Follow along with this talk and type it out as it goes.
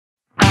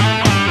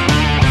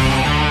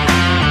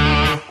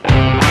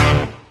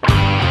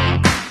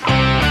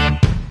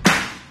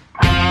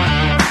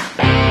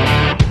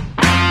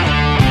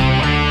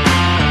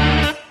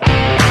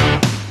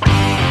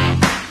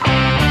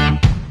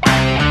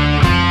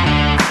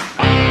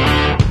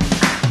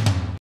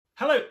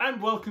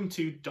welcome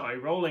to Die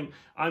Rollin.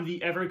 I'm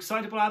the ever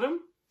excitable Adam.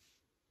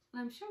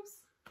 I'm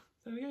Seos.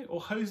 There we go. Or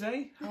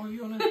Jose, however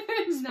you want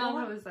to No,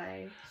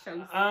 Jose.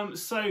 Seos.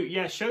 So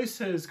yeah, Seos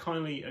has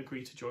kindly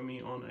agreed to join me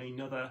on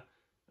another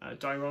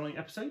Die Rollin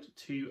episode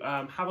to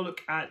have a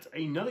look at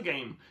another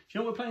game. Do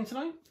you know what we're playing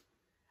tonight?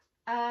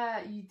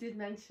 You did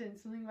mention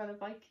something about a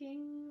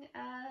Viking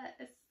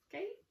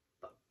escape.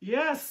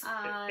 Yes,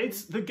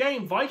 it's the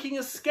game Viking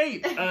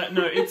Escape.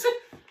 No, it's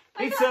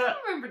I can't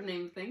remember the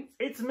name of things.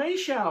 It's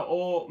Maeshowe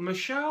or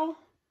Maeshowe,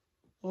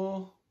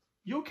 or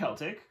you're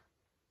Celtic.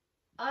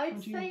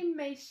 I'd say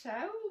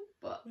Maeshowe,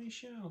 but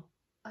Maeshowe.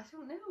 I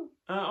don't know.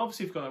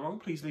 Obviously, if you've got that wrong,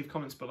 please leave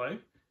comments below,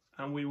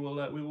 and we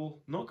will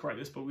not correct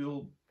this, but we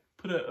will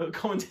put a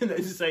comment in there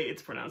to say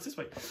it's pronounced this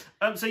way.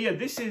 So yeah,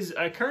 this is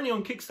currently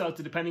on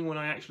Kickstarter, depending when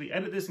I actually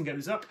edit this and get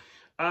this up.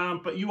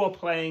 But you are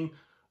playing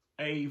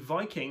a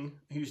Viking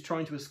who's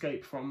trying to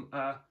escape from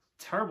a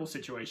terrible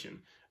situation.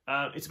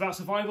 It's about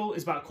survival,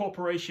 it's about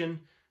cooperation,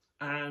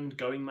 and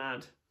going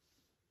mad.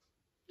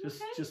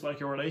 Just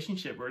like a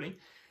relationship, really.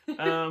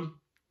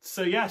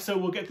 So yeah, so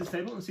we'll get to the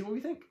table and see what we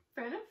think.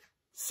 Fair enough.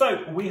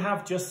 So we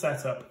have just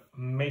set up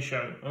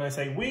Maeshowe. When I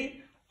say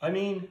we, I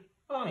mean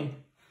I.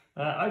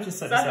 I've just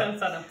set this up.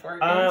 Set up for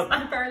games.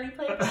 I barely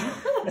played.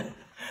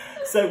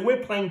 So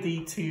we're playing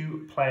the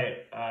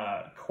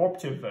two-player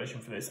cooperative version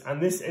for this,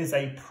 and this is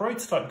a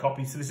prototype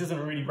copy, so this doesn't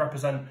really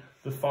represent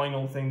the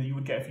final thing that you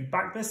would get if you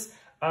back this.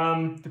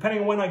 Depending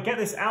on when I get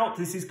this out,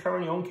 this is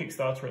currently on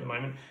Kickstarter at the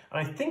moment,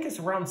 and I think it's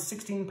around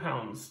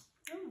 £16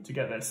 to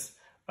get this,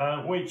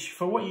 which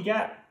for what you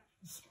get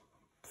is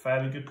a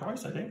fairly good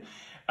price, I think.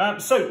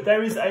 So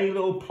there is a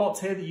little plot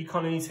here that you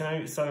kind of need to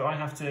know, so I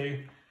have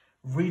to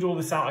read all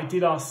this out. I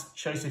did ask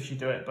Seos if she'd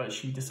do it, but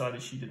she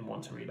decided she didn't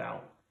want to read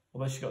out,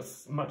 although she got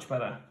a much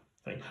better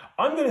thing.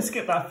 I'm going to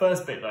skip that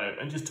first bit though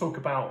and just talk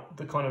about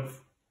the kind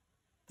of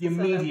the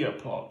immediate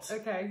plot.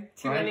 Okay,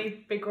 too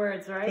many big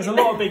words, right? There's a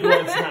lot of big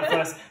words in that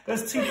first.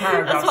 There's 2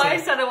 paragraphs. That's why I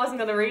said I wasn't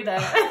going to read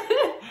it.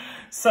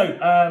 So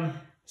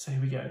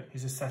here we go.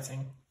 Here's a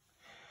setting.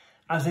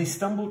 As they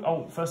stumbled...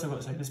 Oh, first I've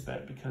got to say this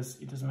bit because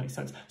it doesn't make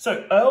sense.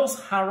 So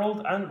Earls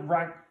Harold and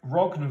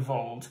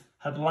Ragnvald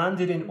had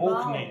landed in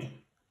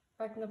Orkney.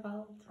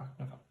 Ragnvald.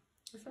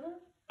 Isn't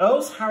it?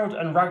 Earls Harold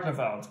and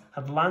Ragnvald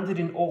had landed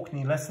in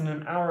Orkney less than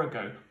an hour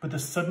ago, but the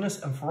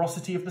suddenness and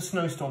ferocity of the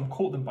snowstorm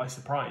caught them by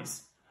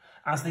surprise.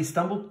 As they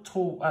stumbled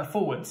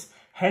forwards,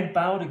 head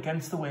bowed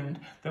against the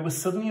wind, they were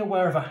suddenly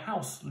aware of a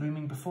house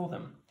looming before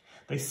them.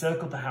 They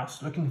circled the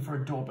house, looking for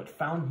a door, but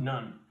found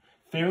none.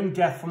 Fearing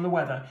death from the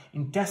weather,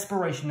 in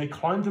desperation they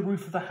climbed the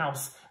roof of the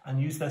house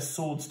and used their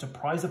swords to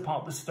prise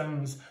apart the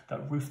stones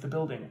that roofed the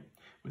building.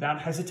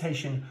 Without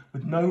hesitation,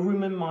 with no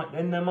room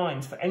in their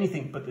minds for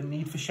anything but the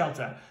need for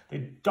shelter, they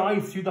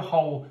dived through the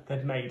hole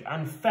they'd made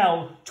and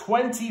fell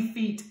 20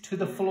 feet to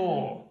the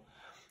floor.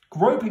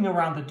 Groping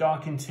around the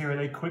dark interior,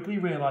 they quickly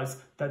realised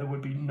that there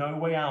would be no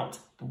way out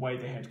the way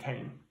they had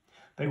came.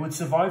 They would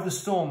survive the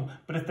storm,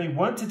 but if they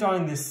weren't to die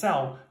in this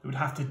cell, they would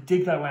have to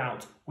dig their way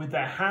out with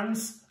their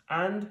hands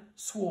and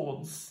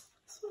swords.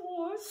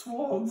 Swords.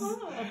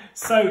 Oh.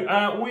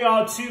 So we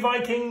are 2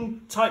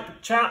 Viking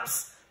type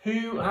chaps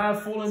who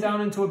have fallen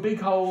down into a big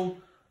hole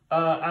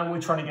and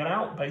we're trying to get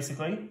out,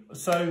 basically.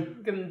 So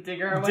we're gonna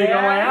dig our way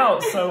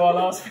out. So our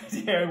last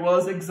video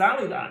was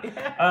exactly that.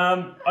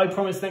 Yeah. I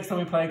promise next time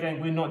we play a game,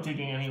 we're not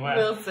digging anywhere.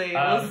 We'll see,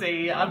 we'll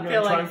see. I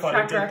feel like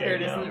track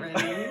record isn't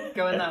really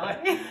going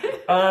that way.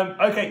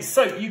 Okay,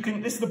 so you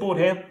can, this is the board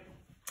here.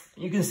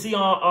 You can see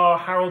our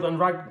Harold and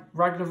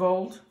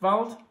Ragnvald.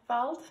 Valdemar.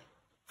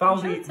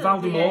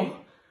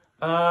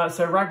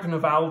 So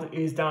Ragnvald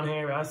is down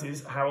here, as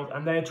is Harold,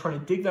 and they're trying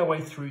to dig their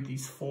way through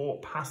these 4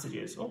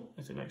 passages. Oh,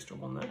 there's an extra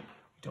one there.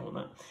 We don't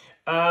want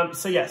that.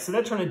 So yeah, so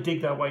they're trying to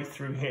dig their way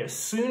through here. As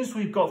soon as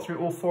we've got through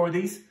all 4 of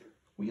these,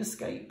 we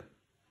escape.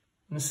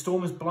 And the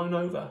storm is blown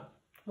over.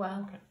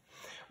 Wow. Okay.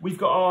 We've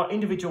got our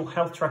individual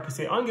health trackers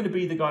here. I'm going to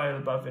be the guy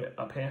above it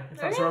up here, if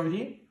that's all right with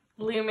you.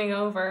 Looming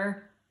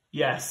over.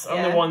 Yes,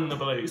 I'm the one in the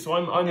blue, so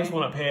I'm this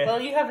one up here. Well,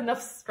 you have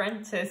enough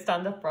strength to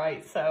stand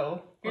upright,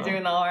 so you're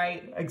doing all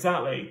right.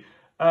 Exactly.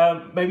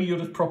 Maybe you're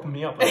just propping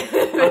me up.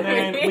 And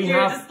then we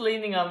you're just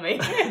leaning on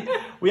me.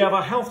 We have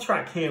our health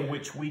track here,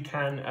 which we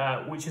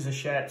can, which is a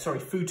shared,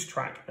 food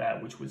track there,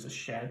 which was a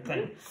shared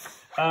thing.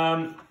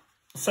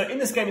 So in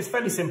this game, it's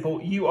fairly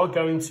simple. You are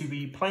going to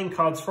be playing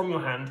cards from your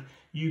hand.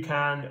 You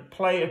can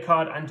play a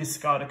card and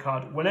discard a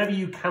card. Whenever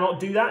you cannot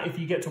do that, if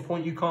you get to a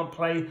point you can't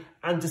play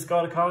and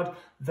discard a card,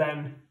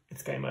 then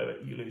it's game over,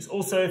 you lose.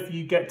 Also, if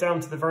you get down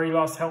to the very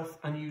last health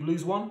and you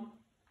lose 1,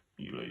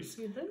 you lose.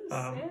 You lose,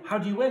 yeah. How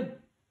do you win?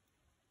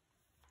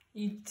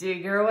 You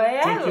dig your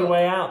way out. Dig your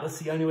way out. That's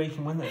the only way you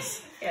can win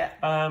this. Yeah.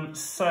 And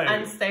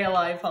stay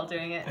alive while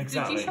doing it.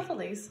 Exactly. Did you shuffle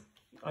these?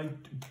 I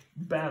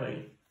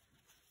barely.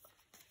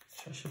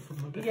 Should I shuffle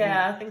them a bit more?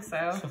 I think so.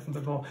 Shuffle them a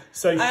bit more.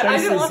 So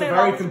Seos is a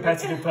very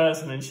competitive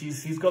person, and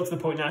she's got to the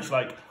point now she's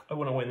like, I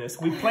want to win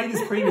this. We played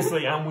this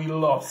previously and we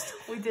lost.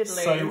 We did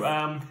lose. So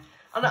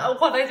And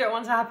what I don't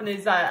want to happen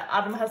is that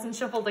Adam hasn't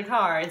shuffled the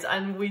cards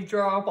and we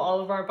draw up all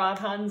of our bad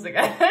hands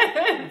again.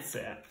 That's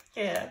it.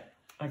 Yeah.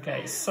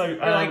 Okay, so...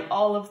 Or like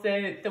all of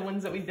the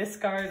ones that we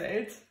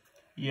discarded.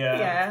 Yeah.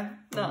 Yeah,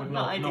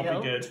 not ideal.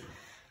 Not be good.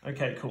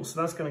 Okay, cool. So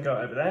that's going to go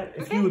over there.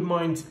 If you would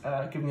mind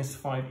giving us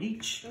 5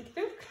 each.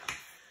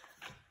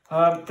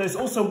 There's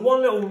also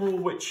one little rule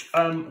which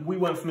we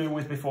weren't familiar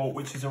with before,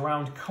 which is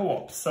around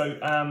co-op. So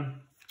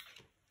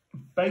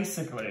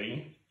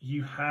basically,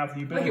 you have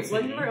the ability... Wait,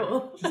 one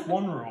rule? Just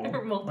one rule.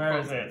 Where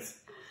is it?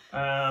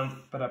 Where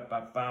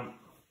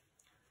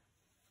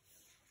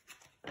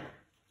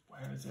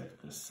is it?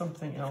 There's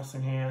something else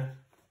in here.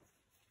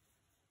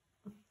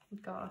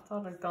 God, I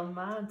thought I'd gone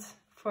mad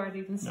before I'd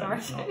even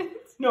started.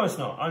 No, it's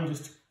not. I'm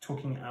just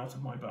talking out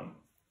of my bum.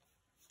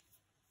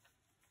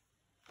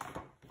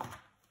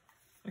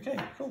 Okay,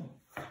 cool.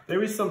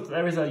 There is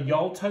a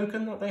Jarl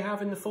token that they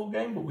have in the full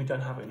game, but we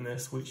don't have it in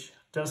this, which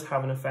does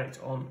have an effect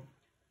on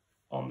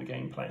the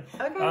gameplay.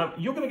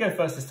 Okay. You're going to go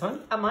first this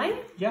time. Am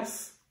I?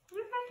 Yes.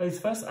 Okay. Ladies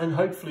first, and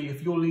hopefully,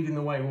 if you're leading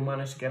the way, we'll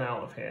manage to get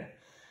out of here.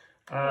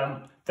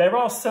 There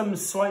are some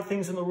slight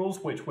things in the rules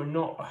which we're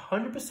not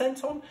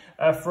 100% on.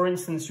 For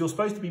instance, you're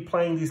supposed to be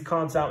playing these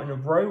cards out in a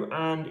row,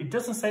 and it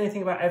doesn't say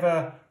anything about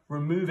ever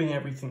removing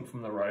everything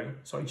from the row.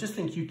 So I just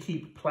think you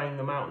keep playing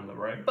them out in the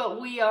row.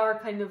 But we are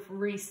kind of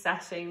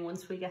resetting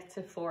once we get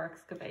to 4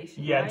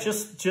 excavation. Yeah, right?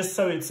 just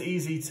so it's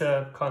easy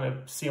to kind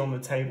of see on the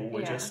table.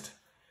 We're just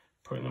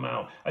putting them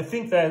out. I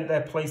think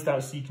they're placed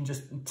out so you can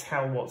just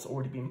tell what's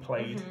already been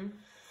played.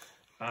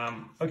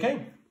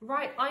 Okay.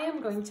 Right, I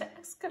am going to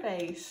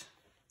excavate.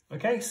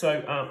 Okay,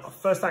 so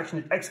first action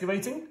is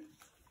excavating.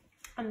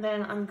 And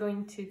then I'm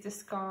going to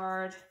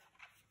discard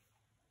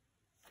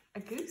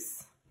a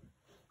goose.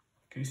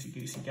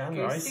 Goosey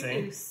gander, I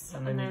see. Goose.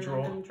 And then you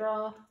draw. I'm going to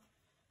draw.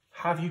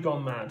 Have you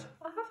gone mad?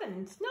 I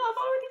haven't. No,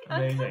 I've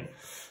already... Amazing.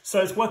 So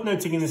it's worth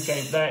noting in this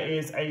game, there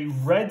is a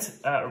red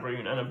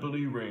rune and a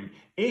blue rune.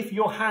 If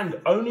your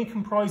hand only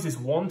comprises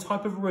one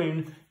type of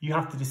rune, you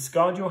have to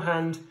discard your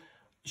hand,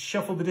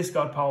 shuffle the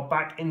discard pile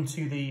back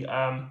into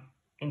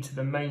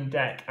the main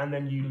deck, and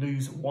then you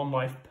lose 1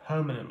 life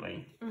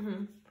permanently.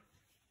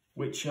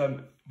 Which,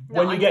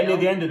 when you get near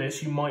the end of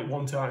this, you might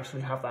want to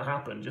actually have that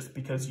happen, just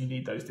because you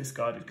need those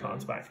discarded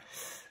cards back.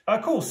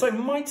 Cool, so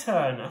my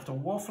turn. After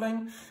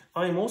waffling,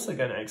 I am also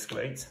going to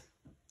excavate.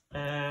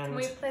 And can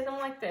we play them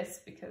like this?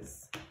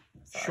 Because...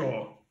 Sorry.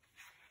 Sure.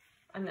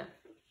 I know.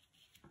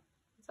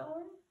 Is that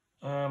all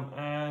right?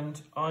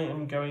 And I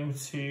am going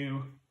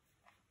to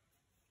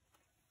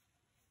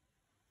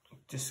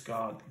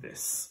discard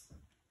this.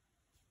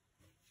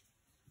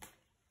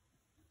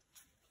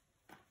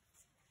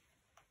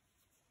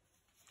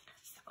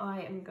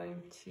 I am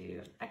going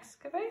to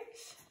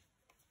excavate,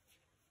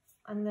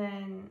 and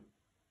then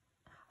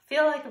I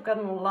feel like I've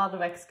gotten a lot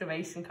of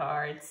excavation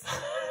cards,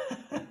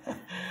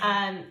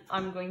 and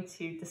I'm going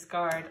to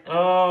discard.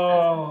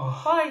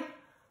 Why?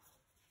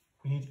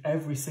 We need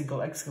every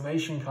single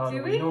excavation card,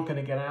 or we're not going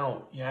to get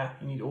out. Yeah,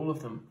 you need all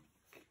of them.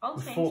 I'll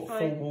with change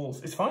 4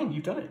 walls. It's fine.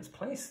 You've done it. It's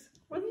placed.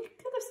 Well, you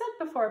could have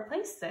said before I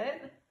placed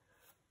it.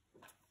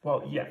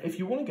 Well, yeah. If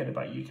you want to get it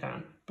back, you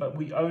can. But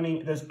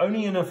there's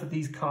only enough of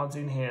these cards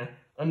in here.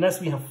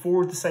 Unless we have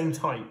 4 of the same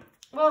type.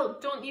 Well,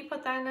 don't you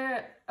put down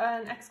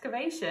an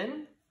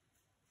excavation,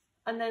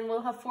 and then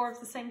we'll have 4 of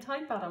the same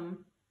type,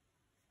 Adam.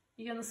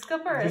 You gonna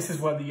scupper it? This is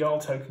where the Jarl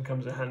token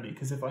comes in handy,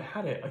 because if I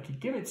had it, I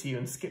could give it to you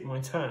and skip my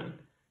turn.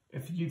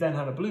 If you then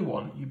had a blue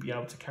one, you'd be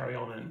able to carry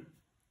on and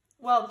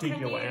dig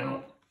your way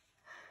out.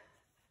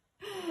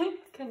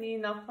 Can you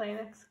not play an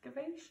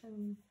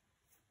excavation?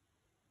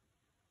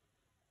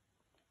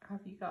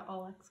 Have you got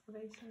all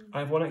excavations? I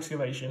have 1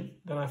 excavation,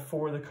 then I have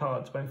 4 of the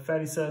cards, but I'm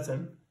fairly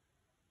certain.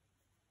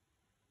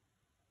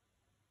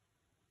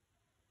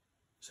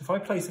 So if I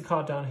place a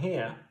card down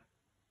here,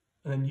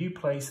 and then you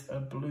place a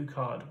blue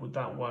card, would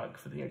that work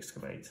for the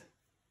excavate?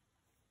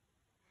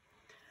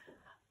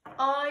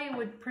 I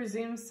would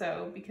presume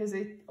so, because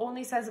it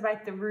only says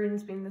about the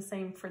runes being the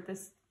same for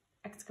this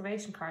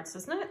excavation cards,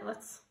 doesn't it?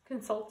 Let's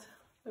consult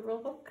the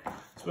rulebook.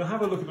 So we'll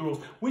have a look at the rules.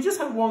 We just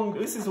have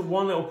this is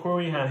one little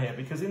query we had here,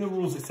 because in the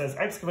rules it says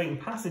excavating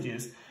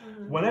passages.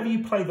 Whenever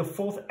you play the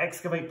 4th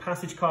excavate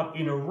passage card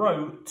in a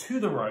row to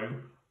the row,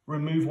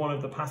 remove 1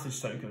 of the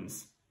passage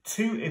tokens.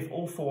 2 if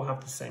all 4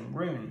 have the same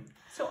rune.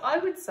 So I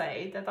would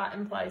say that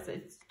implies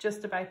it's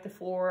just about the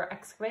 4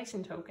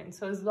 excavation tokens.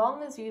 So as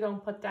long as you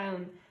don't put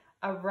down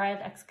a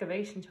red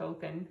excavation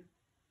token,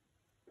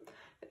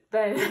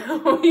 then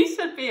we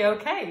should be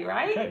okay,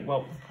 right? Okay,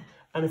 well...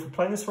 And if we're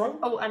playing this wrong...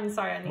 Oh, I'm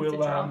sorry, I need to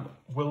draw.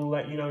 We'll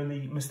let you know when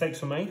the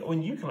mistakes were made, or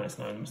you can let us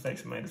know when the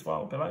mistakes were made as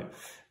well below.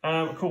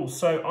 Cool,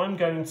 so I'm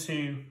going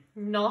to...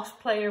 Not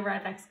play a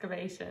red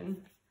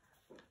excavation.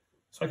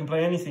 So I can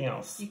play anything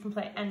else? You can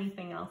play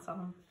anything else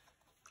on.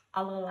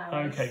 I'll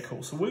allow it. Okay,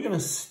 cool. So I'm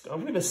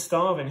going to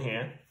starve in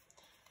here,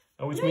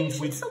 which means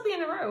we still be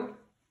in a row.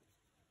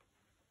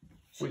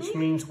 Which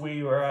means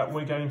we're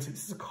going to...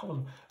 This is a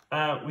column.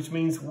 Which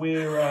means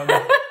we're...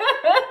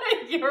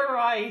 You're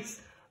right.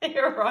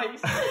 You're right.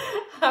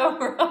 How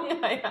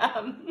wrong I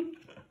am.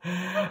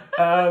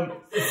 I'm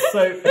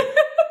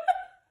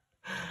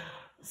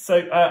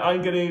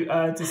going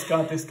to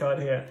discard this card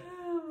here.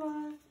 Oh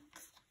man.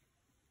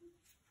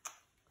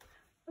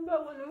 I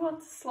got one who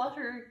wants to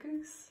slaughter a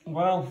goose.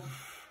 Well.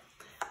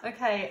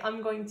 Okay,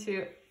 I'm going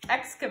to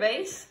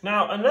excavate.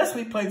 Now, unless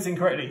we played this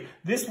incorrectly,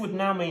 this would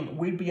now mean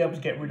we'd be able to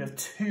get rid of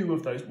 2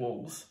 of those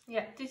walls.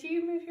 Yeah, did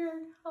you move your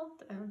health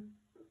down?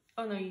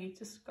 Oh no, you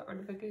just got rid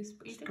of a goose.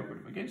 But you Just got rid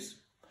of a goose.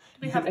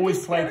 We You have can a always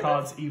goose play to get rid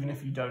cards even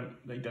if you don't.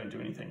 They don't do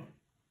anything.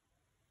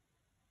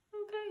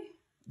 Okay.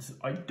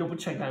 I double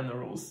checked that in the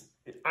rules.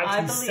 It I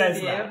actually believe says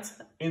you. that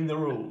in the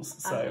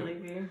rules. So I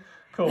believe you.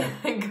 cool.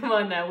 Come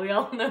on now, we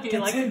all know you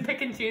Get like in. to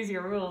pick and choose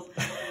your rules.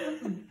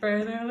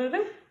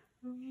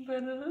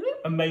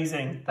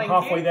 Amazing. Thank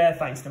Halfway you. there,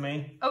 thanks to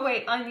me. Oh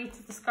wait, I need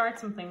to discard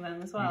something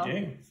then as well. You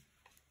do.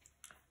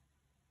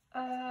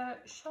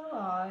 Shall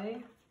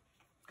I?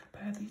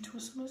 Compare these to a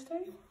summer's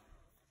day?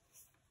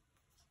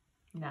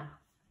 Nah.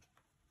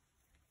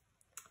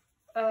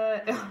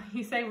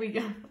 You say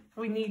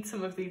we need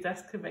some of these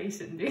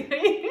excavation, do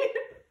we?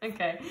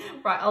 Okay,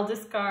 right, I'll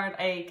discard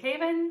a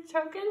cave-in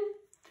token.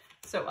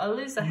 So I'll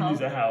lose a You health.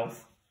 lose a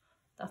health.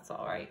 That's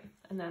alright.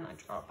 And then I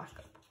draw it back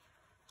up.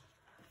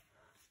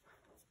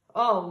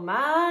 Oh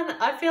man,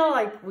 I feel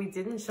like we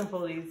didn't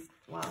shuffle these.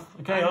 Wow.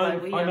 Okay, And by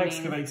we, I'm I mean-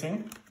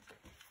 excavating.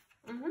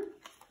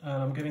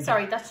 I'm getting.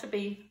 Sorry, that should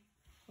be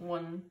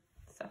one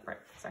separate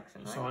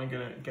section, right? So I'm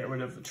going to get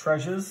rid of the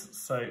treasures,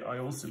 so I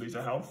also lose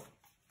a health.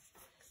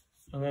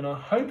 And then I'm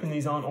hoping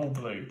these aren't all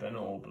blue. They're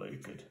not all blue.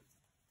 Good.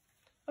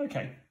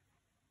 Okay.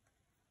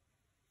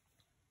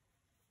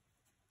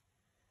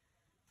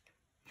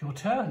 Your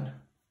turn.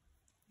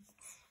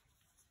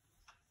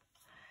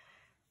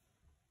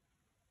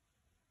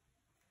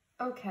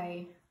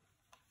 Okay.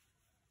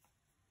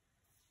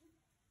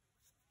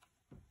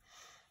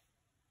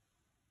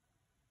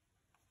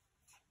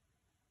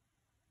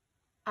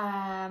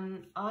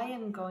 I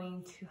am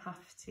going to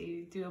have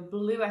to do a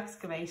blue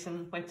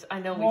excavation, which I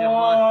know we don't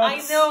want.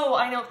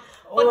 I know.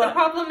 But the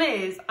problem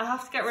is, I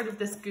have to get rid of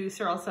this goose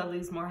or else I'll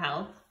lose more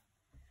health.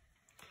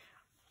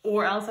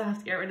 Or else I have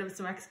to get rid of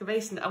some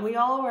excavation. And we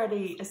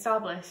already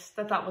established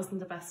that that wasn't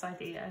the best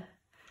idea.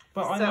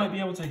 But I So- might be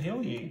able to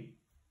heal you.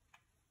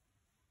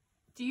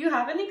 Do you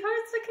have any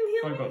cards that can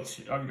heal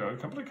me? I've got a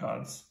couple of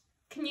cards.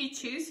 Can you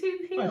choose who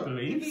heals? I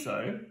believe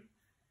so.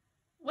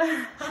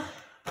 Well,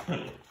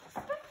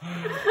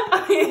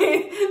 I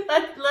mean,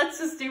 let's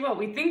just do what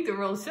we think the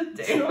rules should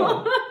do.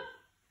 Sure.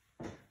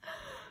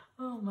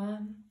 Oh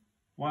man.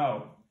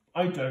 Wow.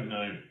 I don't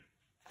know.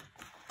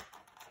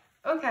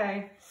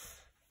 Okay.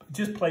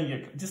 Just play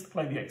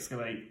the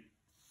excavate,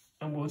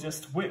 and we'll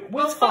just. Well,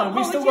 Well, it's fine.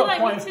 what would you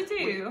like me to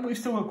do? We've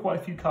still got quite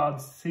a few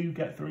cards to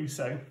get through,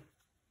 so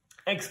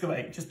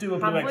excavate. Just do a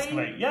blue Have we?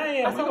 excavate. Yeah. I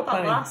We got thought that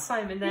plenty. last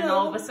time, and then No.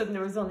 all of a sudden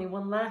there was only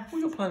one left.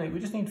 We got plenty. We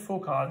just need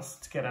 4 cards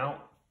to get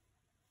out.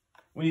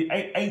 We need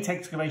 8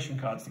 excavation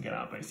cards to get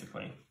out,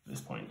 basically, at this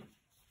point.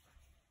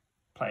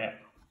 Play it.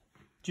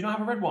 Do you not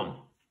have a red one?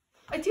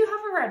 I do have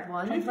a red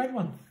one, Play the red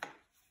one.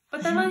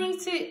 but then I need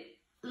to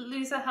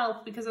lose a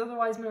health because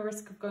otherwise my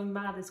risk of going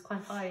mad is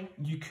quite high.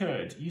 You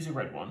could use a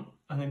red one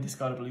and then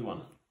discard a blue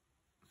one.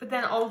 But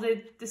then I'll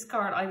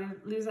discard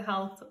either lose a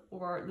health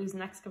or lose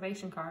an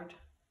excavation card.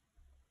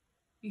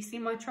 You see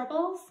my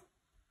troubles?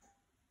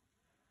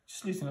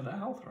 Just lose another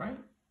health, right?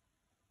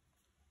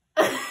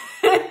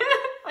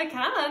 I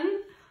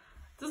can.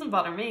 Doesn't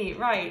bother me.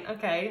 Right,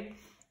 okay.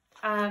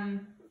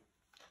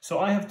 So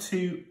I have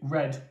 2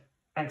 red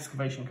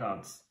excavation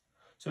cards.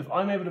 So if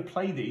I'm able to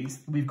play these,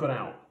 we've got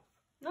out.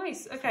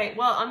 Nice. Okay,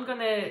 well, I'm going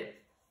to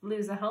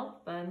lose a health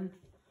then.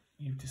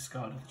 You've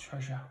discarded the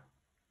treasure.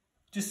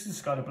 Just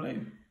discard a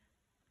blue.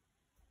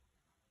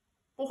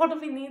 Well, what do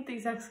we need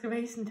these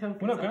excavation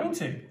tokens We're not on? going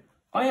to.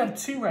 I have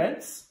 2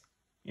 reds.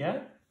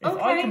 Yeah? If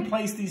I Okay. can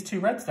place these 2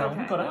 reds down, Okay.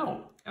 we've got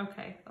out.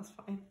 Okay, that's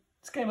fine.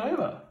 It's game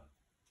over.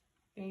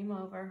 Game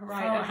over.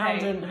 Right, okay.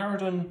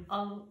 Harridan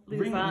I'll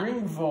lose that.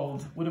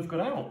 Ringvold would have got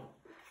out.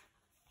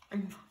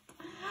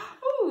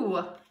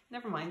 Ooh,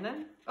 never mind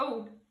then.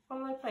 Oh, what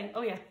will I play?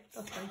 Oh yeah,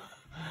 that's fine.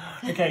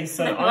 Okay,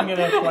 so I'm going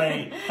to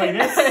play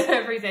this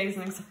Every day's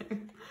an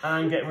exam.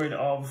 and get rid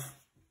of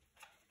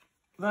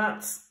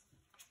that.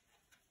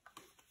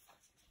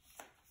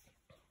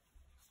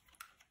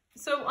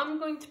 So I'm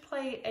going to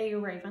play a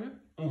raven.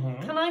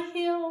 Mm-hmm. Can I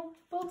heal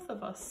both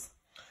of us?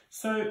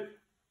 So,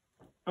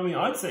 I mean,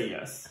 I'd say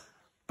yes,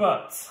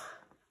 but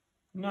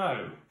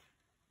no.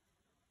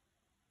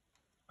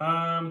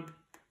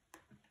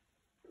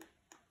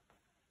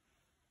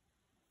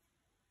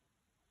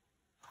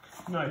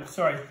 No,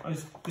 sorry, I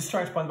was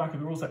distracted by the back of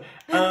the rules there.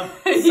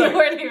 You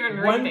weren't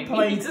even when reading.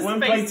 played, You just when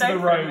played spaced to the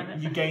out for a row, minute.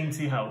 you gain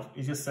 2 health.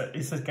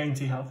 It says gain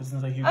 2 health. It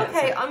doesn't say who gets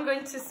Okay, it. I'm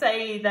going to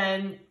say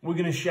then We're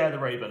going to share the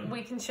raven.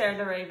 we can share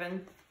the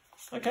raven.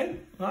 Okay, in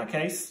that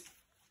case,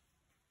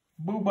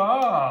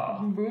 booba.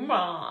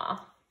 Booma.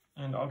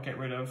 And I'll get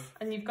rid of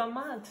And you've gone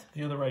mad.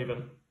 the other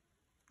raven.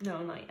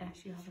 No, not yet.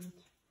 You haven't.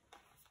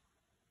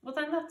 Well,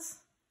 then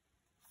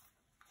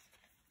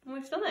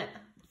we've done it.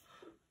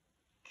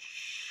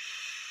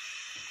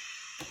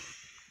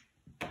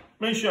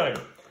 Maeshowe.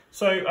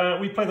 So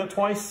we played that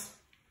twice.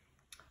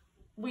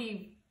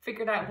 We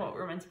figured out what we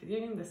were meant to be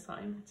doing this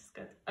time, which is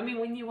good. I mean,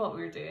 we knew what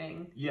we were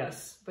doing.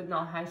 Yes. But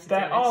not how to do it.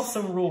 There are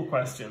some rule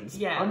questions.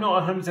 Yeah. I'm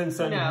not 100%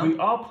 certain No. we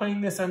are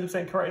playing this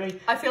 100% correctly.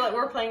 I feel like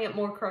we're playing it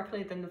more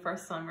correctly than the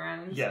first time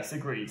around. Yes,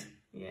 agreed.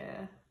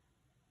 Yeah.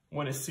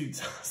 When it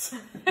suits us.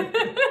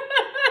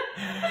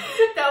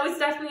 That was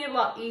definitely a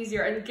lot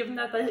easier, and given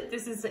that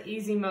this is the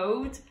easy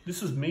mode.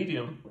 This was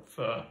medium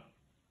for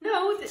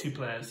 2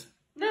 players.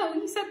 No,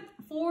 you said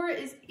 4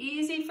 is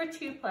easy for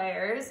 2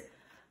 players,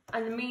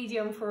 and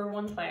medium for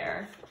 1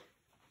 player.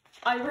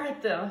 I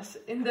read that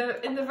in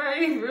the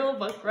very rule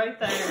book right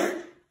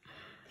there.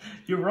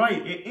 You're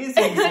right. It is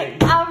easy.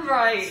 I'm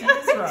right.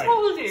 I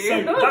told you.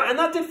 So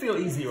that did feel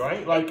easy,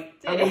 right? Like,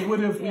 and we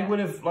would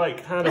have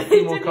like had a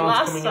few more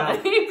cards coming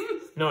out.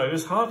 No, it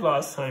was hard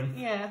last time.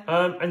 Yeah.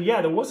 And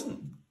yeah, there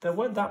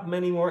weren't that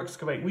many more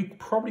excavate. We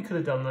probably could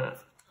have done that.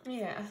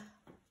 Yeah.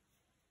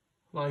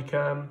 Like,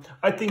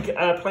 I think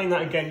playing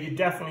that again, you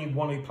definitely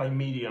want to play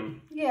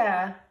medium.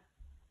 Yeah.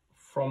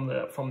 From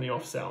the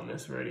offset on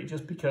this, really,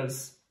 just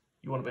because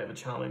you want a bit of a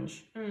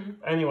challenge.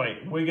 Anyway,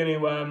 we're going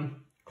to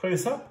clear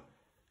this up,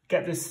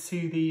 get this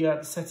to the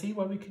settee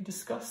where we can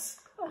discuss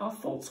our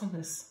thoughts on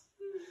this.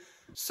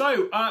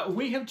 So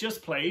we have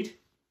just played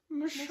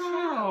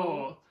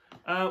Maeshowe.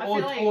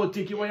 Or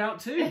dig your way out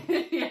too.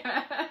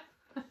 Yeah.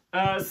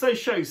 So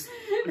shows.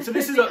 So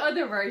this is the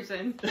other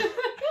version.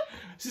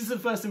 This is the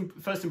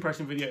first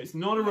impression video. It's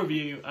not a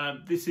review.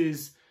 This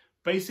is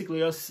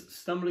basically us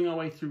stumbling our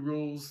way through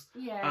rules.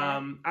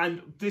 Yeah.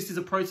 And this is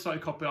a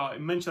prototype copy. I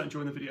mentioned that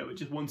during the video, but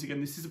just once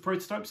again, this is a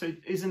prototype, so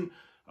it isn't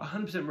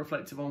 100%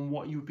 reflective on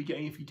what you would be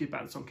getting if you did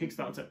back this on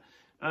Kickstarter.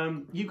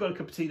 You've got a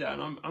cup of tea there,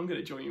 and I'm going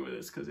to join you with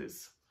this because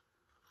it's.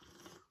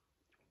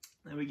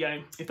 There we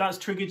go. If that's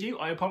triggered you,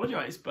 I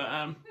apologise,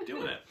 but deal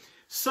with it.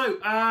 So,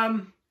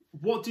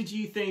 what did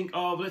you think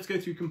of? Let's go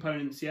through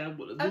components. Yeah,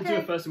 we'll do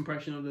a first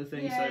impression of the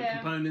thing. Yeah,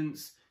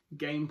 components,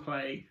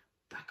 gameplay,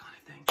 that kind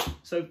of thing.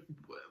 So,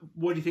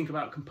 what do you think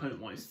about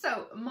component-wise?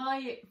 So,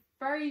 my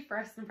very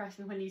first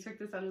impression when you took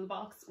this out of the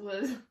box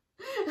was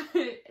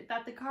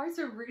that the cards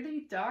are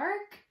really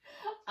dark,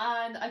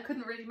 and I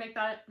couldn't really make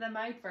them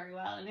out very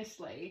well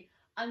initially.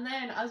 And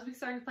then as we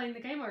started playing the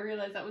game, I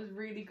realised that was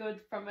really good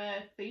from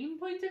a theme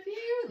point of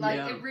view. Like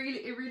it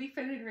really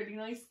fitted really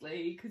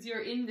nicely because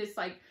you're in this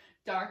like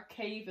dark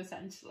cave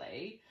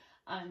essentially,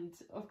 and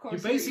of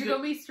course you're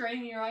going to be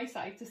straining your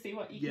eyesight to see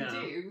what you can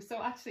do.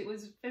 So actually, it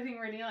was fitting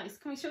really nice.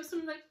 Can we show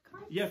some like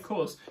cards? Yeah, of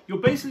course. You're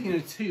basically in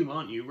a tomb,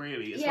 aren't you?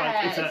 Really?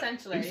 It's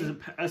essentially.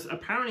 It's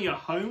apparently a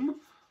home,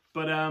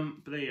 but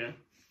there you go. You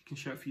can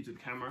show it for you to the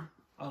camera.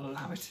 I'll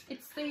allow it.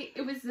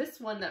 It was this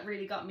one that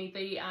really got me,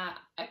 the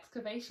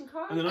excavation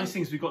card. And the nice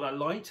thing is we've got that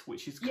light,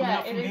 which is coming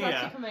out from here. Yeah, it is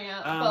actually coming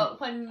out. But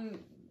when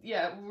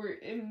we're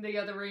in the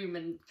other room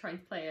and trying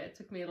to play it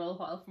took me a little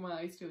while for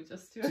my eyes to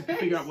adjust to it. To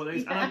figure out what it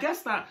is. And I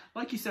guess that,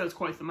 like you said, it's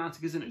quite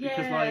thematic, isn't it?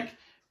 Because like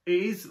it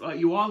is like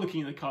you are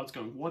looking at the cards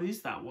going, what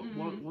is that?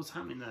 What's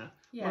happening there?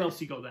 Yeah. What else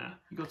you got there?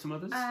 You got some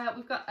others?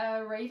 We've got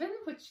a raven,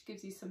 which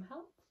gives you some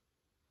help.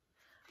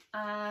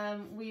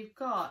 We've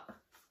got.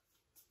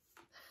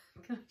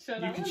 You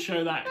can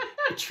show that.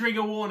 A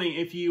trigger warning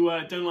if you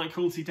don't like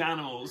cruelty to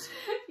animals.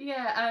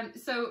 Yeah.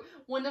 So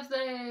one of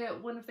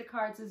the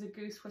cards is a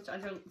goose, which I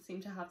don't seem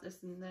to have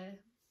this in the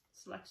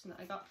selection that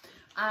I got.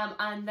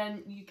 And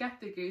then you get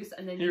the goose,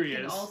 and then you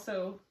can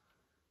also.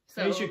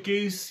 So here's your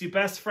goose, your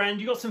best friend.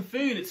 You got some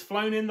food. It's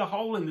flown in the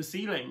hole in the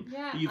ceiling.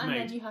 Yeah. You've and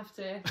made. then you have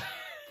to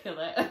kill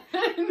it.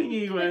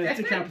 You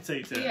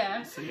decapitate it.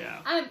 Yeah. So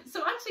yeah.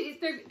 So actually,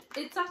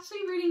 it's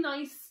actually really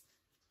nice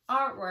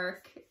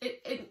artwork.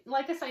 It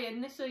like I say,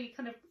 initially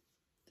kind of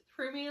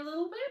threw me a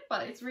little bit,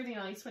 but it's really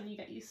nice when you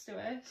get used to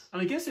it.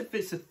 And I guess it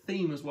fits a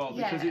theme as well,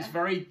 because it's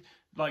very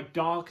like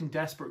dark and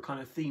desperate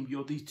kind of theme.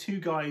 You're these two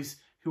guys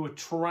who are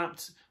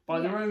trapped by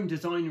their own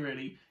design,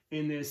 really,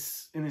 in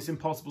this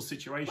impossible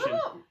situation.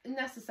 Well, not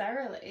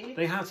necessarily.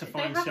 They had to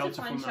find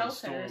shelter from that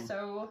storm.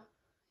 So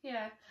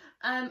yeah.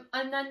 And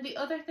then the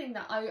other thing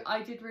that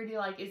I did really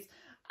like is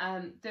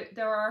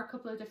there are a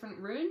couple of different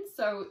runes.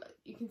 So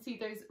you can see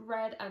there's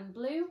red and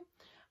blue.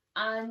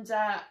 And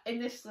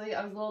initially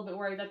I was a little bit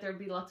worried that there'd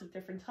be lots of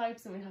different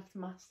types and we'd have to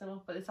match them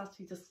up, but it's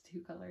actually just 2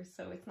 colours,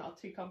 so it's not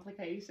too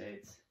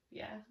complicated.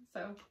 Yeah,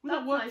 so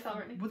that's nice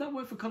already. Would that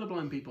work for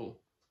colourblind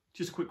people?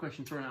 Just a quick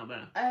question thrown out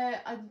there.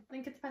 I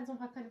think it depends on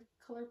what kind of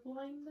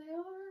colourblind they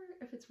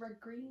are. If it's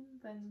red-green,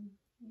 then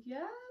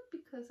yeah,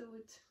 because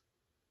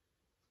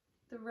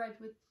the red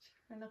would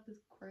turn up as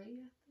grey, I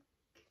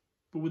think.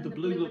 But would the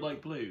blue look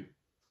like blue?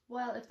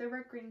 Well, if they're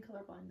red-green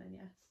colourblind, then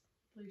yes.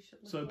 Blue should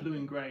look so blue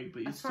and grey,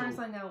 but as far as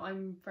I know,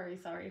 I'm very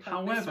sorry if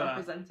I'm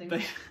misrepresenting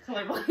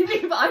colourblind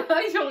people.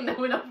 I don't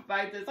know enough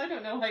about this. I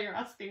don't know why you're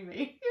asking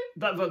me.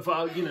 But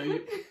you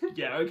know,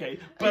 yeah, okay.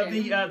 But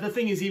the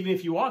thing is, even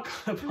if you are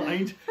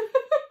colourblind,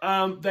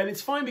 then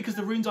it's fine because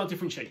the runes are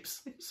different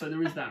shapes. So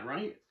there is that,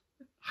 right?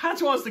 I had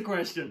to ask the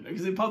question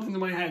because it popped into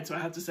my head, so I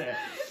had to say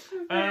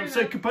it.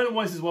 So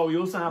component-wise as well, we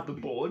also have the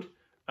board.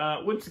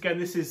 Once again,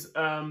 this is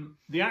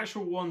the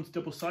actual one's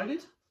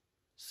double-sided.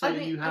 So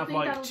you have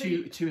like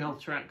two health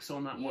tracks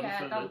on that one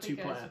for the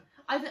 2-player.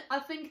 I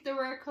think there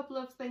were a couple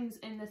of things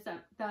in this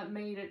that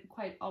made it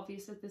quite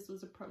obvious that this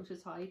was a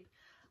prototype,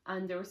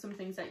 and there were some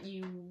things that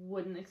you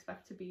wouldn't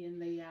expect to be in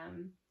the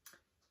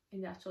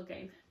actual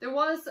game. There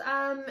was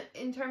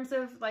in terms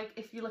of like,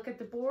 if you look at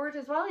the board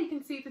as well, you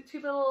can see the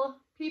 2 little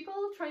people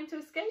trying to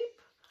escape.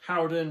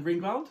 Howard and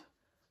Ringwald.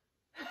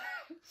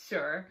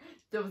 Sure,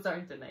 those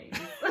aren't the names.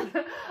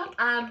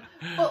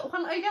 But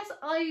what I guess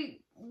I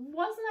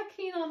wasn't that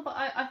keen on, but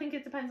I think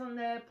it depends on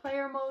the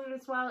player mode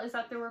as well, is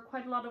that there were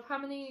quite a lot of, how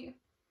many?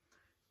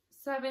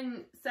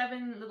 7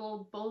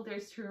 little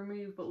boulders to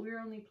remove, but we were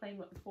only playing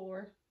with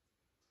 4.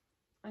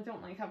 I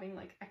don't like having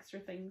like extra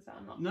things that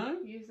I'm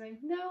not using.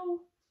 No,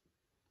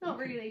 not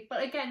really.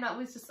 But again, that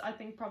was just, I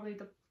think, probably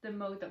the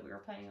mode that we were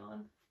playing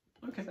on.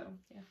 Okay. So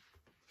yeah.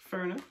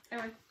 Fair enough.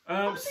 Anyway,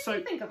 what did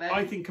you think of it?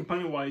 I think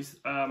component-wise,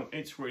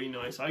 it's really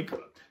nice.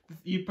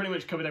 You pretty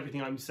much covered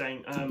everything I'm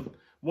saying.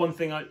 One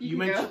thing you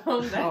mentioned.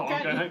 Go home then,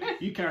 I'll go home.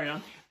 You carry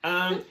on.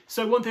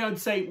 So one thing I'd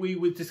say, we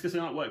were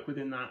discussing artwork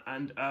within that,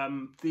 and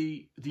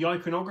the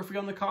iconography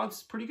on the cards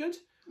is pretty good.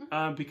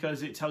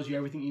 Because it tells you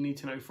everything you need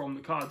to know from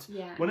the cards.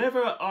 Yeah.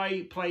 Whenever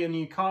I play a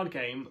new card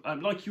game,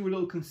 like you were a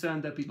little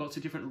concerned there'd be lots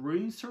of different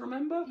runes to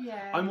remember.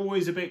 Yeah. I'm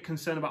always a bit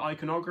concerned about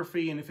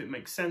iconography and if it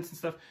makes sense and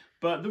stuff.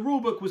 But the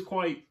rulebook was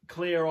quite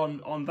clear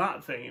on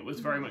that thing. It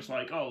was very much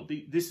like, oh,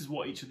 this is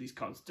what each of these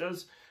cards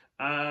does.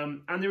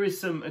 And there is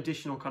some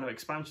additional kind of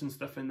expansion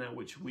stuff in there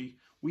which we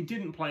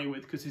didn't play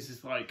with, because this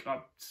is like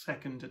our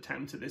second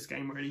attempt at this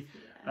game really.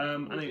 Yeah,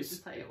 and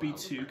it'd be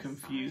too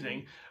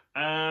confusing.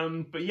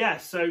 But yeah,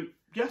 so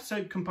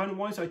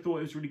component-wise, I thought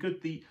it was really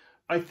good.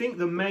 I think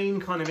the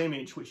main kind of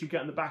image, which you get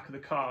on the back of the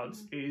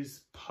cards,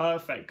 is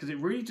perfect, because it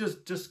really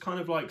just kind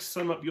of like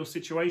sum up your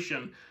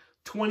situation.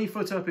 20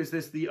 foot up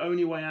is the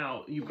only way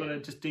out. You've got to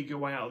just dig your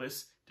way out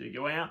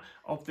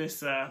of this,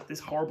 this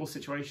horrible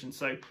situation.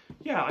 So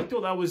yeah, I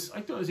thought that was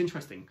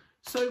interesting.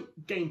 So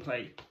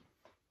gameplay.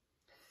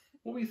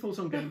 What were your thoughts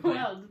on gameplay?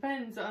 Well, it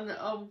depends on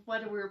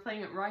whether we were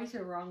playing it right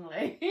or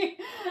wrongly.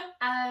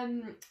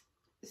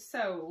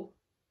 So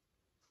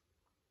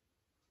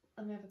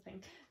let me have a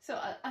think. So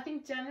I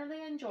think generally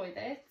I enjoyed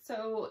it.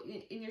 So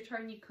in your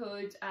turn you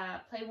could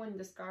play one,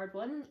 discard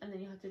one, and then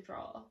you had to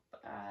draw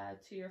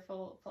to your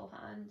full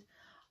hand.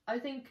 I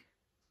think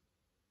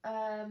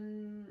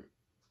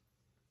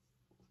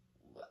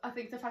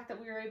the fact that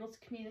we were able to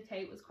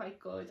communicate was quite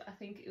good. I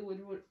think it would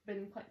have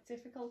been quite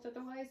difficult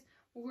otherwise.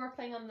 We were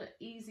playing on the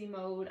easy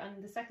mode,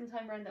 and the second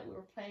time around that we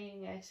were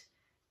playing it,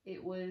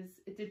 it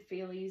did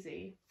feel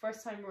easy.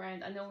 First time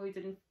around, I know we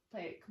didn't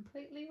play it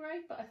completely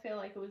right, but I feel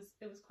like it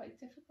was quite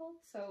difficult.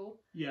 So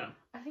yeah,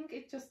 I think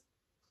it just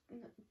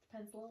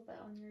depends a little bit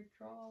on your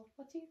draw.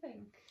 What do you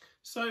think?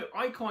 So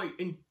I quite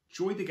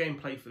enjoyed the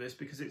gameplay for this,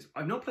 because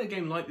I've not played a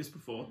game like this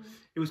before.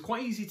 It was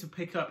quite easy to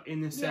pick up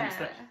in the sense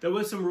that there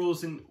were some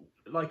rules in,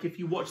 like if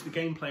you watch the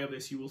gameplay of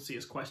this, you will see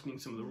us questioning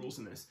some of the rules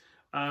in this.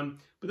 But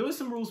there were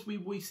some rules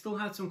we still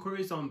had some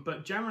queries on,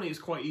 but generally it's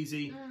quite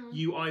easy.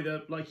 You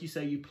either, like you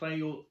say, you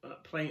play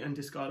and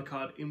discard a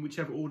card in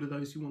whichever order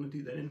those you want to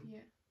do that in.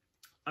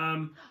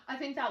 I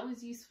think that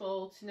was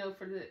useful to know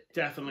for the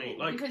definitely,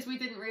 because we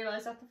didn't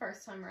realise that the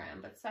first time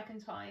around, but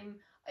second time,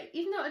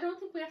 even though I don't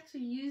think we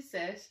actually used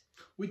it,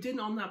 we didn't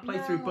on that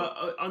playthrough. But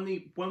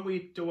when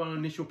we do our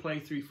initial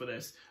playthrough for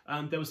this,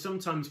 there were some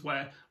times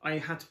where I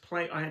had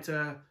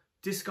to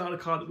discard a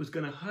card that was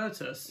going to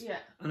hurt us,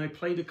 and I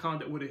played a card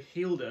that would have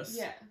healed us,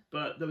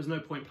 but there was no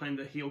point playing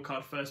the heal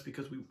card first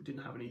because we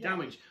didn't have any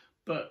damage.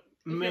 But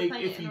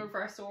if you in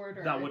reverse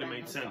order, that would have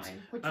made sense,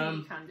 which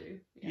you can do.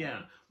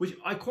 Which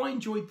I quite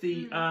enjoyed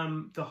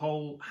the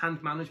whole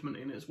hand management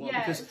in it as well,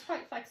 because it's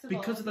quite flexible,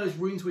 because of those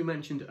runes we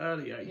mentioned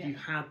earlier. You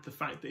had the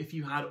fact that if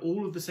you had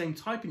all of the same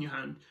type in your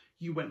hand,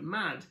 you went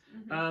mad,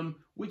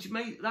 which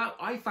made that,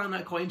 I found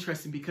that quite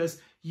interesting, because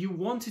you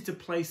wanted to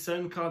play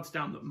certain cards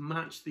down that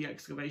matched the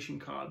excavation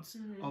cards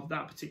of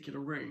that particular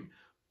rune.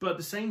 But at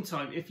the same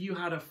time, if you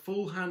had a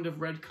full hand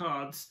of red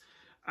cards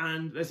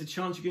and there's a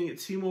chance you're going to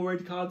get 2 more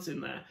red cards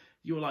in there,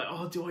 you were like,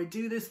 oh, do I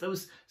do this?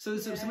 There's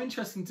some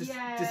interesting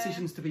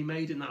decisions to be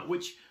made in that,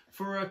 which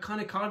for a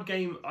kind of card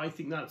game, I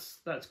think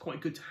that's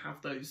quite good to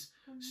have those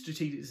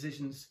strategic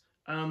decisions.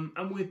 And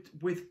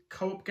with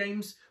co-op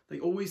games, they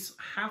always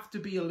have to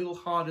be a little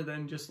harder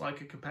than just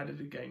like a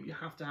competitive game. You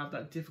have to have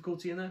that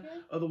difficulty in there.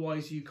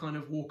 Otherwise, you kind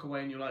of walk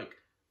away and you're like,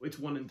 it's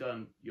one and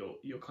done.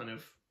 You're kind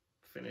of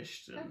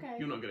finished, and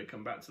you're not going to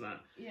come back to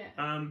that.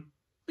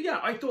 But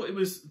yeah, I thought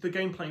the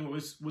gameplay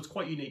was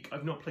quite unique.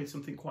 I've not played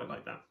something quite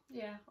like that.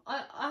 Yeah,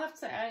 I have to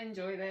say I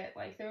enjoyed it.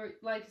 Like there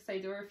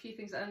were a few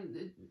things,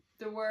 and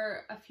there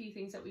were a few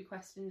things that we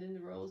questioned in the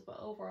rules, but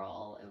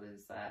overall it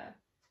was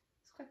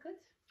quite good.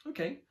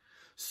 Okay.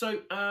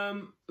 So,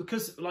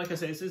 because like I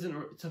say, this isn't.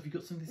 So have you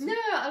got something to say? No,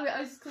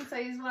 I was just gonna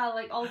say as well,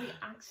 like all the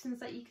actions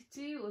that you could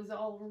do was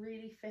all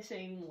really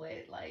fitting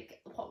with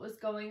like what was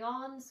going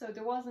on. So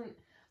there wasn't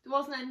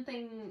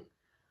anything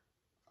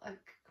like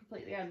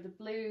completely out of the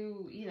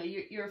blue. You know,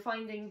 you're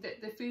finding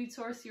the food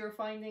source you were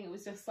finding. It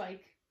was just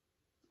like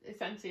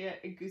essentially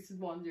a goose had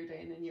wandered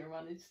in, and you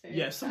managed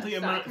to something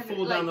that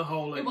fall down the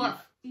hole. And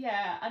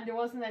and there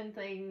wasn't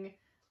anything,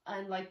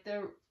 and like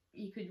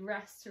you could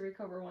rest to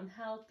recover 1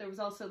 health. There was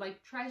also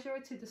like treasure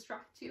to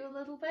distract you a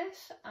little bit,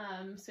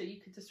 so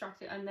you could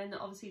distract it, and then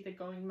obviously the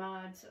going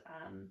mad,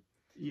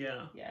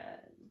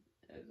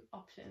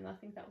 option. I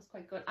think that was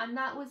quite good, and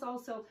that was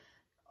also.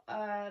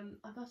 I'm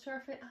not sure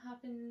if it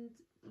happened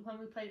when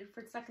we played it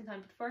for the second time,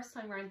 but the first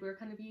time around we were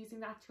kind of using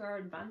that to our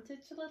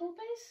advantage a little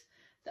bit.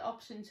 The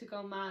option to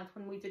go mad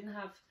when we didn't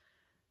have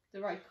the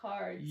right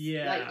cards.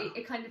 Yeah. Like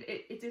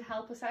it did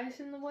help us out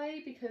in the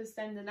way, because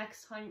then the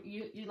next time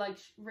you like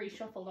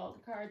reshuffled all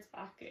the cards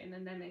back in,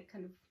 and then it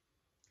kind of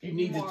you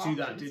needed to do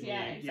that, didn't you?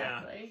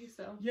 Exactly. Yeah.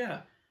 So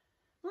yeah.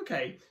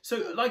 Okay.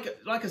 So like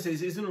I said,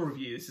 this isn't a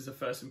review. This is a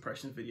first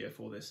impressions video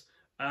for this.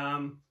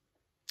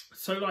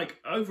 So like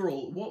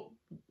overall, what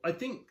I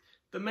think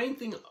the main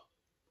thing,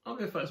 I'll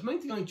go first. The main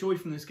thing I enjoyed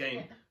from this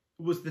game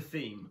was the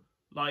theme.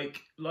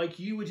 Like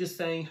you were just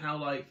saying how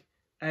like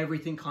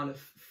everything kind of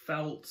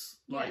felt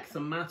like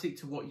thematic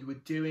to what you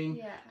were doing.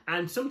 Yeah.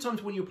 And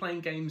sometimes when you're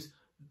playing games,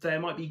 there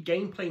might be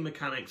gameplay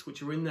mechanics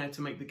which are in there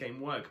to make the game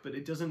work, but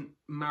it doesn't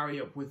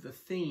marry up with the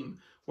theme.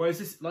 Whereas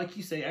this, like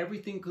you say,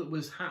 everything that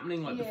was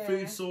happening, like the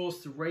food source,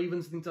 the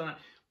ravens, things like that,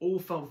 all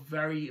felt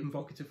very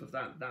evocative of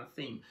that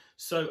theme.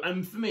 So,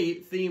 and for me,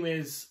 theme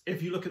is,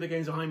 if you look at the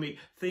games behind me,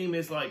 theme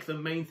is like the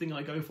main thing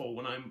I go for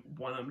when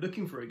I'm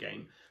looking for a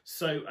game.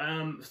 So,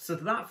 so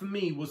that for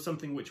me was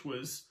something which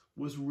was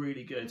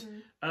really good.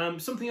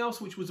 Something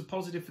else which was a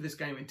positive for this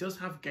game, it does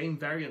have game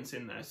variants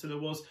in there. So there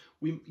was,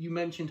 you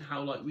mentioned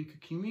how like we could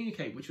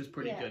communicate, which was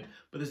pretty good,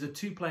 but there's a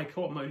 2-player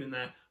co-op mode in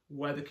there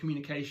where the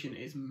communication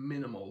is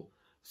minimal.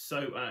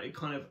 So it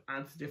kind of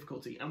adds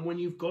difficulty. And when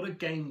you've got a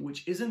game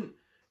which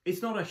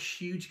it's not a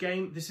huge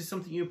game, this is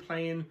something you're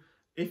playing,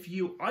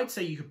 I'd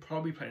say you could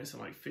probably play this in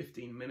like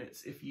 15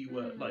 minutes if you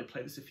were like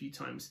play this a few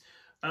times.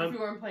 If you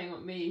weren't playing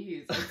with me,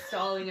 who's like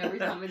stalling every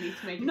time I need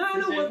to make a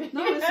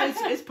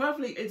decision. It's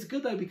perfectly, it's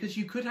good though, because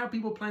you could have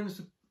people playing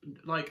this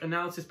like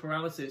analysis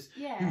paralysis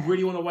who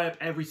really want to weigh up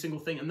every single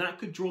thing, and that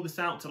could draw this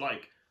out to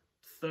like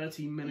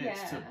 30 minutes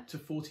to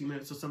 40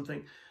 minutes or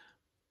something.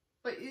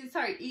 But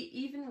sorry,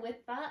 even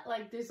with that,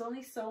 like there's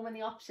only so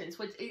many options,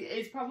 which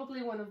is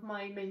probably one of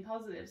my main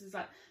positives, is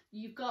that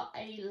you've got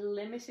a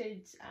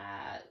limited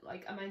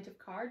like amount of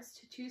cards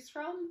to choose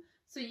from.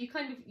 So you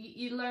kind of,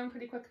 you learn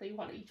pretty quickly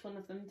what each one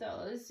of them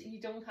does. You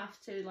don't have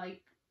to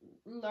like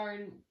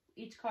learn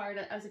each card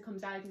as it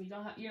comes out, and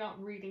you're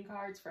not reading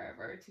cards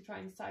forever to try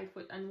and decide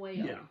and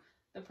weigh up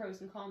the pros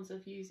and cons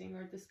of using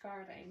or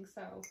discarding.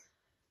 So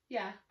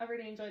yeah, I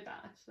really enjoyed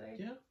that actually.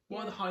 Yeah.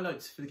 What are the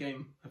highlights for the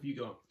game have you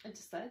got? I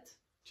just said.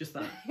 Just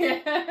that? Yeah.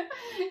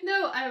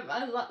 No,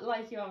 I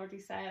like you already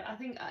said, I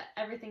think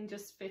everything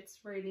just fits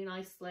really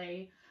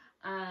nicely.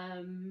 Yeah,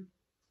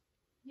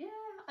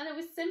 and it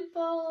was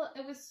simple.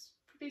 It was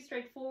pretty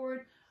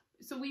straightforward.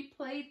 So we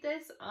played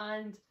this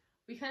and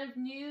we kind of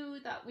knew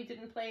that we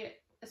didn't play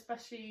it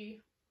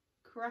especially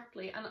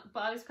correctly,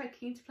 but I was quite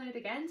keen to play it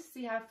again to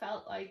see how it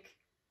felt like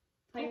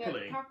playing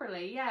it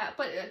properly. Yeah,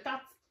 but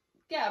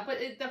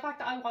the fact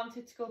that I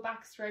wanted to go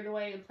back straight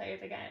away and play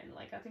it again,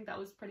 like I think that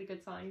was a pretty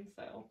good sign.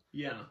 So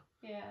yeah.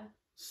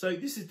 So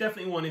this is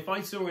definitely one, if I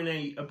saw in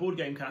a board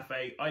game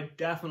cafe, I'd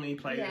definitely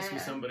play this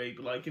with somebody.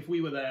 But like if we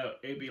were there,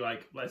 it'd be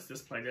like, let's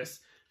just play this.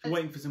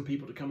 Waiting for some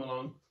people to come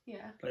along.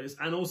 Play this.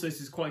 And also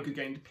this is quite a good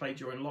game to play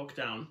during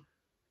lockdown,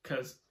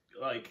 because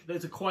like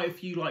there's quite a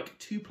few like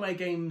 2-player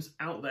games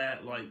out there,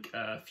 like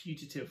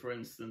Fugitive for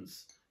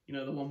instance. You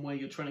know, the one where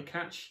you're trying to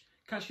catch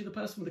you the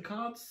person with the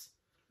cards.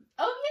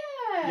 Oh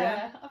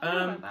yeah. I've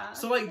heard about that.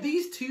 So like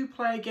these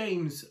 2-player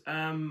games,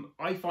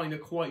 I find are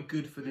quite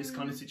good for this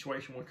kind of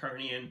situation we're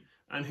currently in,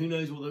 and who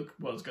knows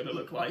what it's going to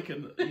look like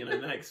in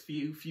the next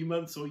few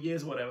months or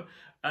years or whatever.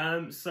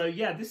 So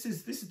yeah, this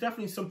is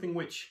definitely something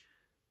which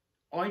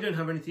I don't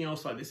have anything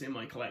else like this in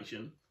my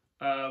collection.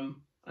 And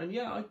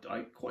yeah,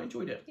 I quite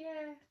enjoyed it.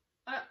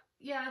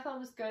 Yeah, I thought it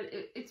was good.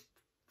 It's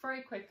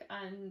very quick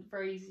and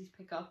very easy to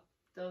pick up.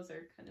 Those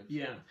are kind of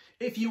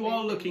if you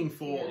are looking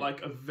for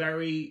like a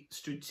very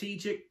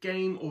strategic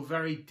game or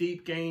very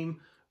deep game,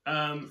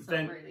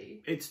 then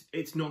really,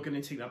 it's not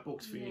going to tick that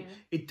box for you.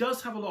 It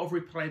does have a lot of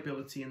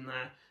replayability in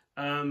there.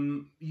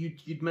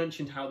 You'd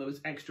mentioned how there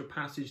was extra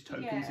passage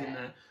tokens in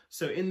there.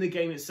 So in the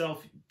game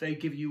itself, they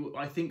give you,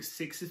 I think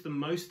 6 is the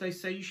most they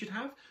say you should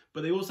have,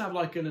 but they also have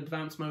like an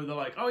advanced mode. They're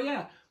like, oh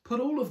yeah, put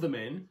all of them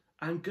in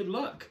and good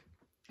luck.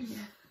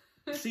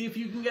 See if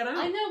you can get out.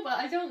 I know, but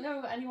I don't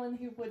know anyone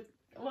who would.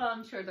 Well,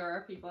 I'm sure there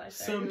are people out there.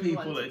 Some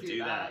people that do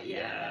that.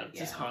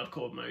 Just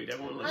hardcore mode.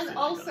 Everyone loves it. And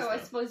also, I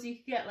suppose you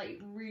could get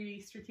like really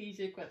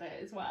strategic with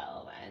it as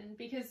well. And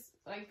because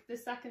like the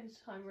second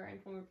time around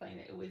when we were playing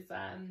it, it was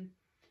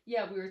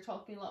we were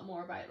talking a lot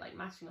more about like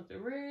matching up the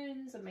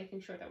runes and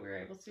making sure that we were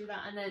able to do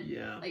that. And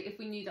then like if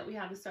we knew that we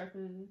had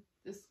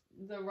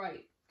the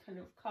right kind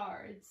of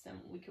cards,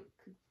 then we could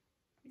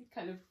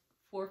kind of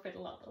forfeit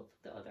a lot of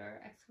the other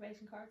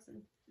excavation cards.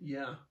 And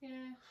yeah.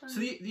 yeah. So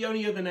the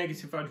only other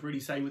negative I'd really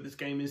say with this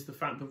game is the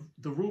fact that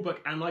the rulebook,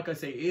 and like I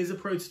say, it is a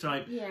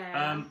prototype.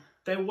 Yeah.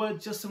 There were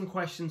just some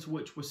questions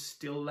which were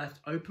still left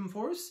open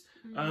for us,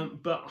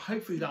 but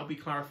hopefully that'll be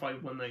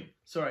clarified when they.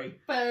 Sorry.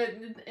 But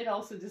it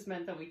also just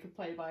meant that we could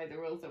play by the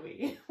rules that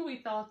we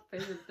thought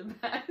fitted the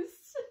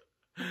best.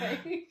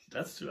 Right?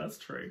 That's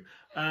true.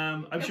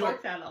 I'm it sure.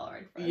 Worked out all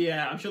right for us.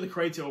 Yeah, I'm sure the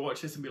creator will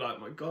watch this and be like,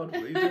 "My God,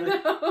 what are you doing?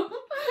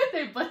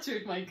 They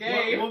butchered my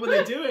game. What were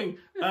they doing?"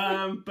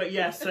 But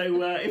yeah,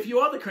 so if you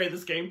are the creator of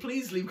this game,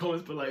 please leave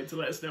comments below to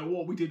let us know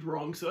what we did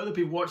wrong, so other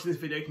people watching this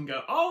video can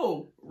go,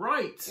 "Oh,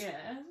 right,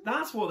 yeah,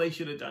 that's what they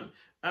should have done."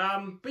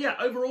 But yeah,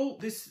 overall,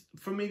 this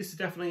for me, this is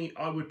definitely,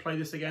 I would play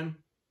this again.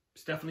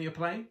 It's definitely a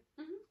play.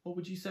 What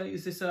would you say?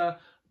 Is this a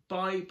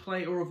buy,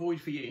 play, or avoid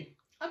for you?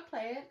 I'd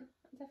play it.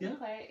 Definitely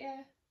play it.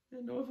 Yeah.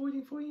 No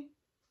avoiding for you?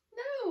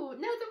 No, there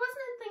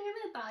wasn't anything in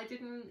it that I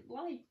didn't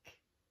like,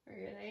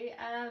 really.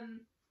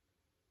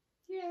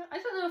 Yeah,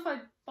 I don't know if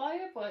I'd buy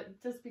it,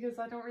 but just because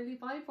I don't really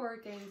buy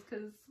board games,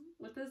 because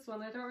with this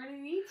one I don't really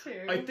need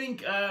to. I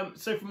think,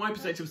 so from my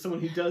perspective, as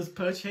someone who does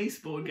purchase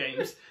board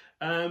games,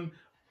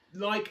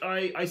 like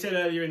I said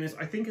earlier in this,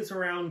 I think it's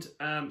around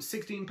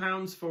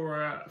 £16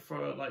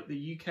 for like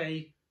the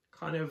UK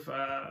kind of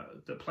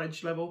the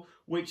pledge level,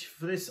 which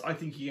for this, I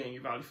think you're getting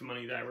your value for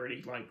money there,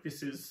 really. Like,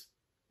 this is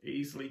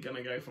easily going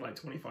to go for like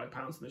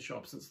 £25 in the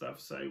shops and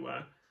stuff. So,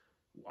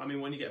 I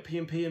mean, when you get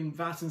P&P and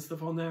VAT and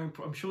stuff on there,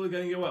 I'm sure they're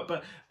going to go up.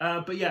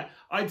 But yeah,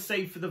 I'd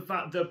say for the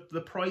VAT,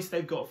 the price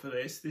they've got for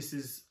this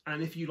is,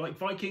 and if you like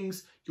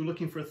Vikings, you're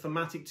looking for a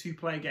thematic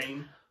 2-player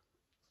game.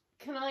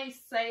 Can I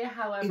say,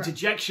 however...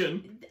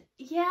 Interjection.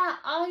 Yeah,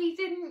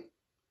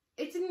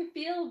 it didn't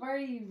feel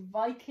very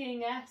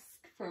Viking-esque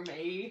for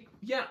me.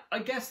 Yeah, I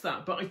guess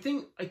that. But I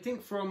think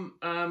from...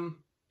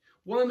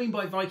 what I mean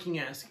by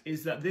Viking-esque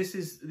is that this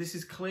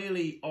is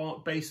clearly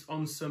based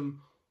on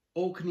some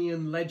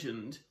Orkneyan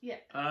legend. Yeah.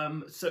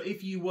 So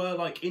if you were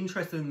like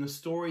interested in the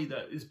story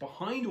that is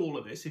behind all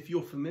of this, if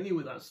you're familiar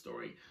with that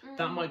story,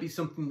 that might be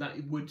something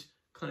that would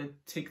kind of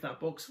tick that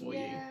box for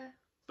you.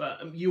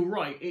 But you're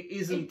right, it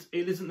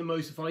isn't the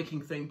most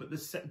Viking thing, but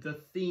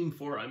the theme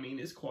for it, I mean,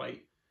 is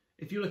quite...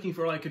 If you're looking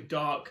for like a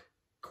dark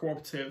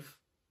cooperative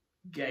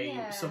game,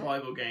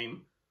 survival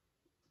game,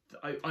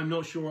 I'm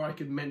not sure I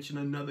could mention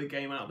another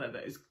game out there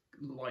that is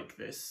like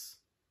this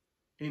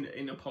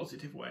in a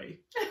positive way.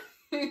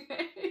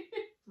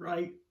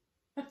 Right?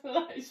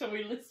 Shall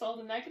we list all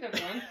the negative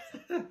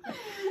ones?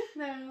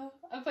 No.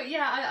 But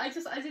yeah, I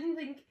didn't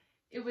think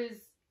it was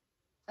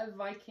a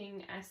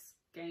Viking-esque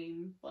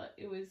game, but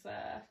it was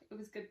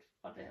good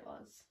for what it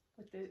was.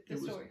 With the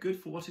story. Was good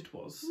for what it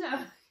was. No,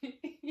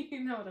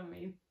 you know what I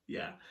mean.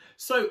 Yeah.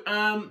 So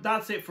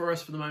that's it for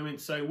us for the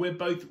moment. So we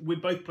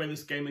both play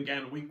this game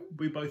again.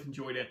 We both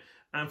enjoyed it,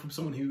 and from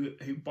someone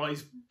who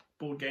buys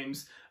board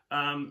games,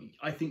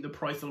 I think the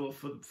price level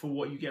for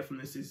what you get from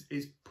this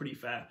is pretty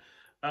fair.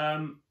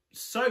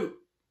 So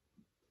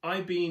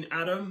I've been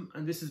Adam,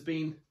 and this has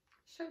been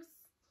Seos.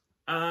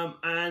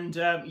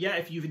 Yeah,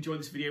 if you've enjoyed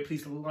this video,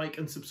 please like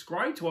and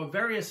subscribe to our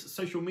various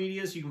social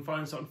medias. You can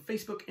find us on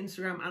Facebook,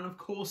 Instagram, and of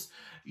course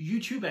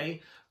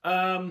YouTube.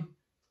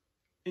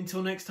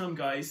 Until next time,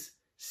 guys,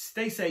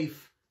 stay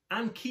safe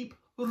and keep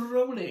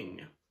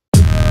rolling.